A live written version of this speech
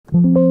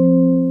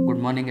Good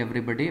morning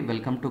everybody.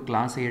 Welcome to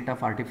class 8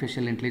 of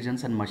Artificial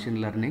Intelligence and Machine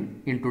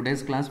Learning. In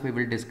today's class we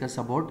will discuss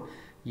about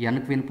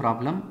n-queen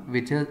problem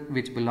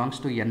which belongs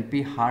to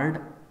NP hard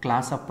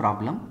class of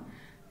problem.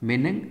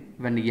 Meaning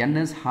when n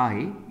is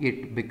high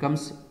it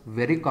becomes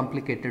very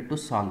complicated to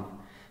solve.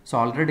 So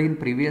already in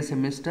previous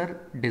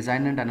semester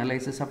design and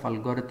analysis of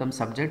algorithm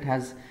subject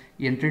has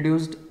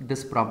introduced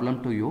this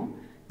problem to you.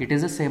 It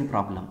is the same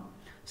problem.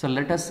 So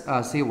let us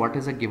see what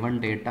is a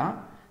given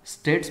data.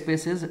 State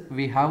spaces,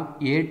 we have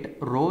 8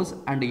 rows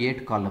and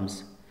 8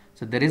 columns.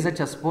 So there is a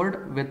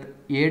chessboard with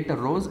 8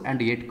 rows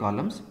and 8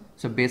 columns.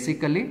 So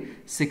basically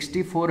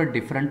 64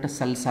 different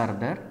cells are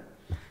there.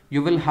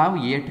 You will have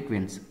 8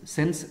 queens.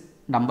 Since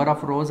number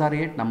of rows are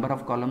 8, number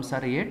of columns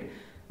are 8,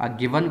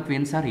 given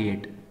queens are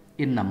 8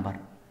 in number.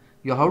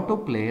 You have to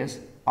place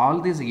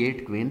all these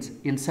 8 queens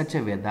in such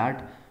a way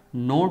that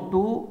no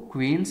 2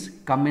 queens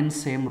come in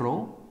same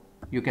row.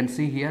 You can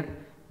see here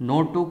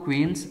no 2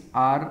 queens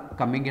are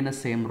coming in a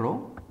same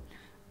row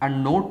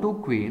and no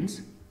 2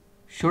 queens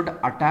should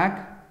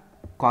attack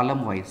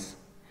column wise.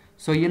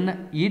 So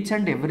in each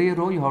and every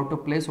row you have to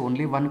place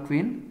only one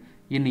queen.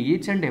 In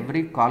each and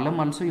every column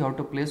also you have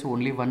to place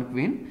only one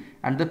queen.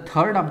 And the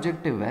third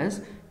objective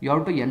is you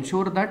have to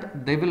ensure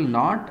that they will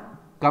not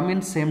come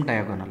in same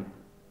diagonal.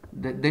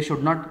 They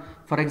should not,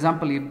 for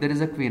example, if there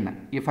is a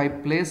queen, if I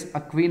place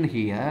a queen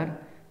here,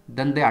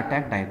 then they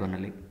attack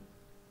diagonally.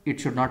 It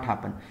should not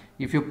happen.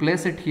 If you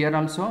place it here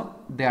also,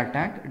 they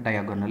attack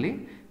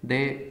diagonally.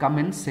 They come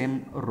in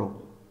same row,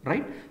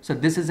 right? So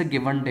this is a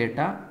given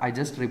data. I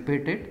just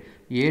repeat it.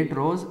 8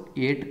 rows,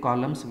 8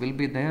 columns will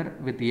be there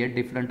with 8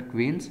 different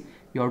queens.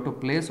 You have to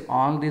place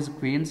all these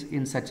queens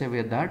in such a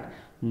way that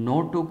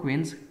no 2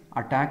 queens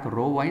attack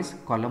row wise,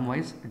 column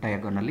wise,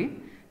 diagonally.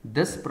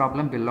 This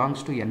problem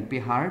belongs to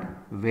NP hard,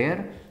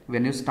 where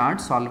when you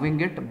start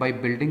solving it by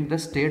building the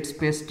state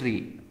space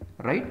tree,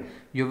 right,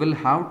 you will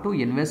have to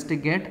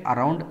investigate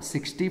around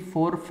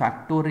 64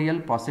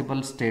 factorial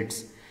possible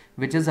states,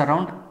 which is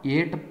around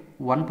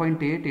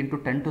 1.8 into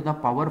 10 to the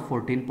power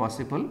 14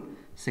 possible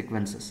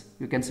sequences.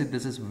 You can see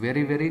this is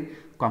very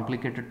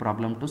complicated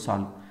problem to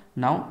solve.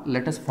 Now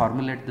let us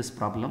formulate this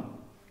problem.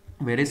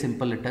 Very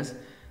simple it is.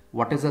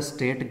 What is a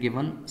state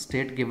given?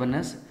 State given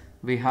is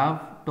we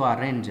have to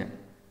arrange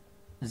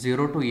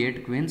 0 to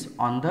 8 queens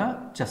on the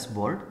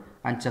chessboard,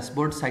 and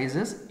chessboard size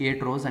is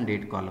 8 rows and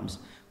 8 columns.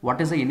 What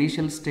is the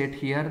initial state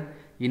here?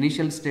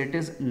 Initial state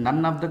is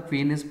none of the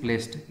queen is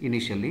placed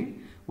initially.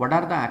 What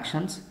are the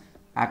actions?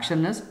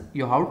 Action is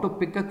you have to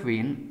pick a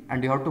queen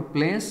and you have to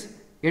place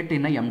it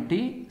in an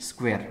empty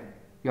square.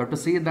 You have to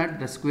see that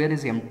the square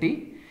is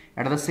empty.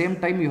 At the same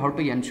time you have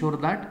to ensure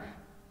that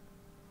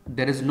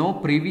there is no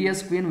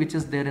previous queen which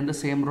is there in the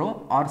same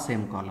row or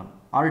same column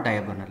or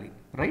diagonally,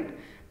 right?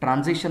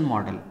 Transition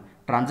model.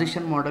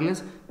 Transition model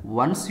is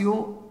once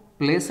you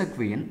place a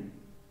queen,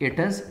 it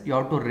is you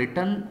have to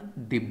return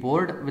the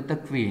board with a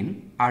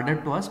queen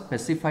added to a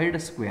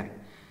specified square.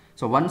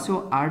 So once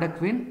you add a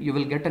queen, you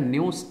will get a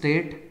new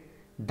state.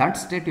 That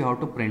state you have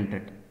to print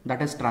it.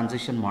 That is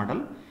transition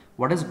model.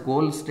 What is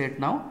goal state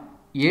now?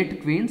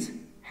 8 queens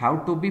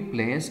have to be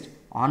placed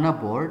on a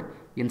board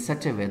in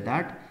such a way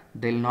that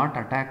they will not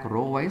attack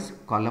row wise,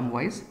 column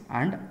wise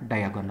and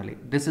diagonally.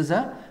 This is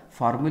a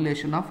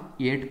formulation of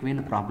 8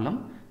 queen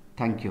problem.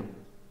 Thank you.